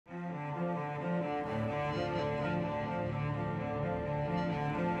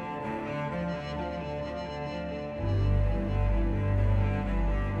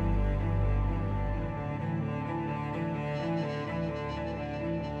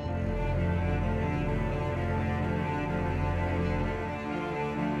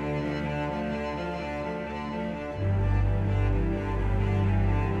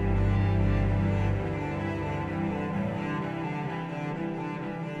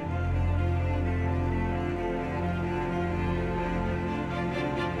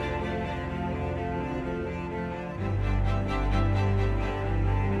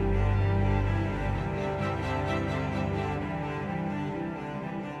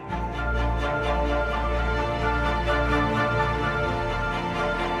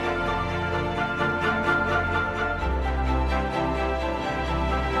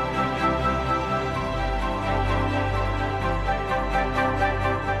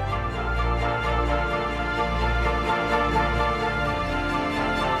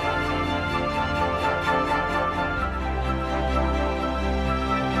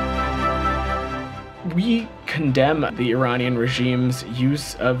condemn the Iranian regime's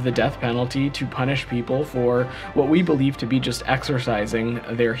use of the death penalty to punish people for what we believe to be just exercising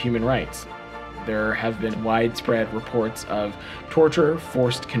their human rights. There have been widespread reports of torture,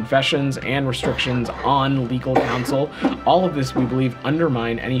 forced confessions, and restrictions on legal counsel. All of this, we believe,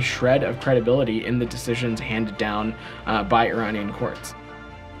 undermine any shred of credibility in the decisions handed down by Iranian courts.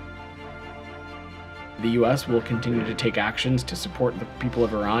 The U.S. will continue to take actions to support the people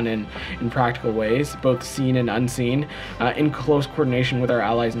of Iran in practical ways, both seen and unseen, in close coordination with our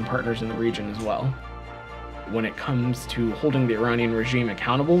allies and partners in the region as well. When it comes to holding the Iranian regime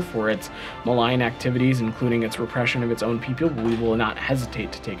accountable for its malign activities, including its repression of its own people, we will not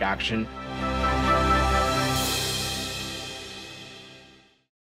hesitate to take action.